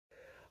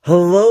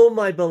Hello,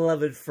 my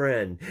beloved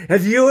friend.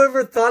 Have you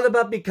ever thought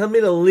about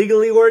becoming a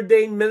legally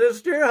ordained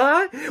minister,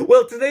 huh?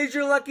 Well, today's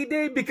your lucky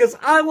day because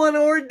I want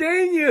to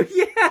ordain you.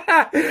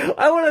 Yeah!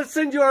 I want to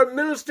send you our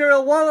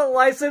ministerial wallet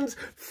license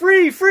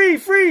free.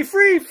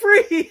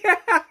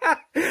 Yeah.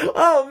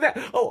 Oh,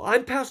 man. Oh,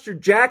 I'm Pastor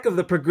Jack of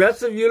the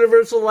Progressive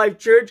Universal Life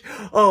Church.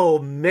 Oh,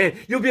 man.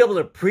 You'll be able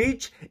to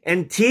preach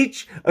and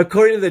teach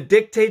according to the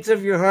dictates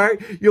of your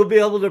heart. You'll be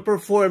able to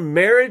perform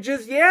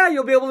marriages. Yeah,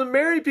 you'll be able to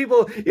marry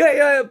people.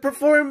 Yeah,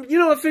 perform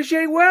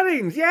officiate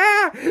weddings,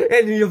 yeah,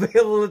 and you'll be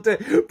able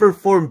to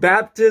perform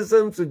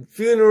baptisms and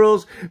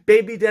funerals,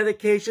 baby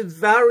dedications,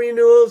 vow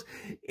renewals,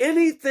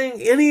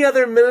 anything any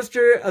other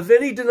minister of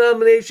any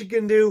denomination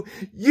can do,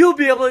 you'll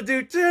be able to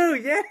do too,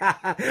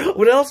 yeah.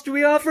 What else do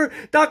we offer?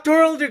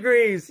 Doctoral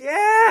degrees,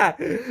 yeah.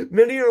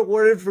 Many are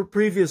awarded for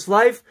previous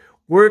life,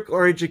 work,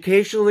 or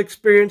educational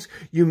experience.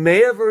 You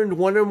may have earned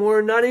one or more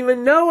and not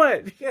even know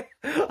it.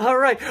 All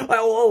right.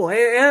 Oh,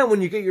 and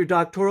when you get your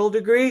doctoral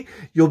degree,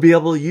 you'll be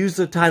able to use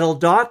the title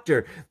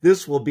doctor.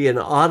 This will be an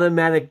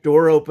automatic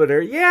door opener.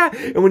 Yeah.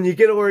 And when you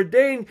get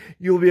ordained,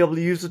 you'll be able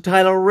to use the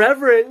title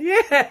reverend.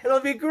 Yeah. It'll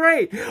be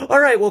great. All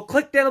right. Well,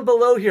 click down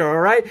below here. All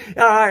right.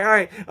 All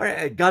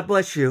right. God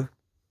bless you.